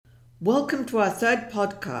Welcome to our third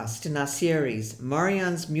podcast in our series,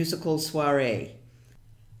 Marianne's Musical Soirée.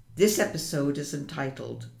 This episode is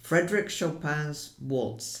entitled Frédéric Chopin's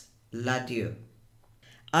Waltz, L'Adieu.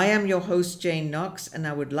 I am your host, Jane Knox, and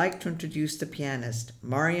I would like to introduce the pianist,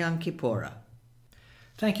 Marianne Kipora.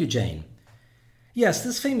 Thank you, Jane. Yes,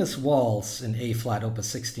 this famous waltz in A-flat Opus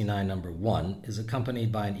 69 No. 1 is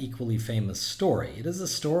accompanied by an equally famous story. It is the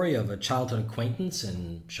story of a childhood acquaintance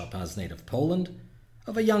in Chopin's native Poland,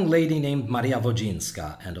 of a young lady named Maria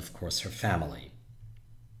Wodzinska, and of course her family.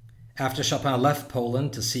 After Chopin left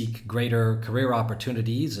Poland to seek greater career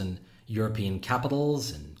opportunities in European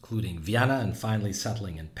capitals, including Vienna and finally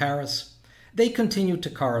settling in Paris, they continued to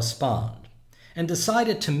correspond and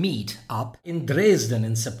decided to meet up in Dresden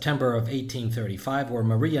in September of 1835, where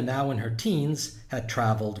Maria, now in her teens, had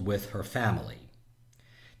traveled with her family.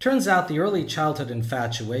 Turns out the early childhood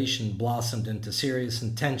infatuation blossomed into serious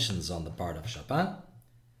intentions on the part of Chopin,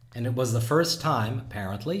 and it was the first time,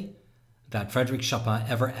 apparently, that Frédéric Chopin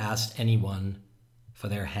ever asked anyone for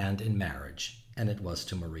their hand in marriage, and it was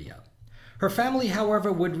to Maria. Her family,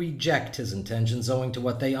 however, would reject his intentions owing to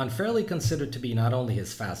what they unfairly considered to be not only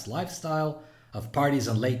his fast lifestyle of parties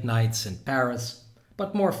and late nights in Paris,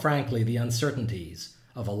 but more frankly the uncertainties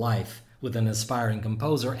of a life with an aspiring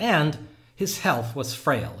composer, and his health was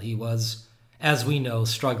frail. He was, as we know,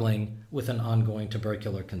 struggling with an ongoing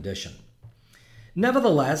tubercular condition.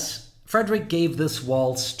 Nevertheless, Frédéric gave this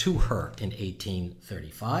waltz to her in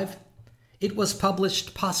 1835. It was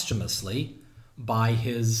published posthumously by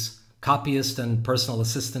his copyist and personal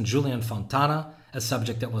assistant Julien Fontana, a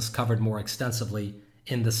subject that was covered more extensively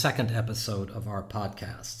in the second episode of our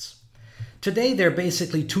podcasts. Today, there are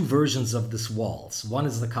basically two versions of this waltz. One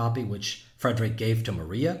is the copy which Frédéric gave to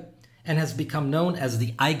Maria and has become known as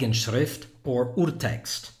the Eigenschrift or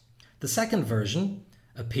Urtext. The second version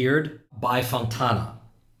appeared by Fontana.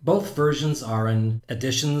 Both versions are in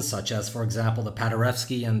editions such as, for example, the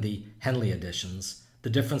Paderewski and the Henley editions. The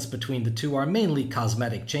difference between the two are mainly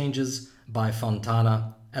cosmetic changes by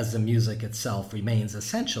Fontana, as the music itself remains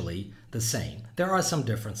essentially the same. There are some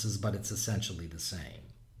differences, but it's essentially the same.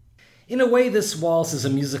 In a way, this waltz is a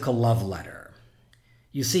musical love letter.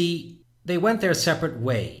 You see, they went their separate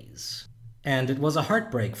ways, and it was a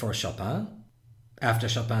heartbreak for Chopin. After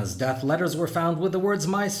Chopin's death, letters were found with the words,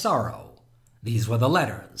 "My sorrow." These were the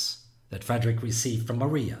letters that Frédéric received from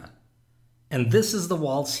Maria. And this is the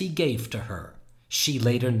waltz he gave to her. She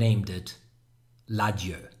later named it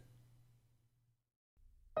L'Adieu.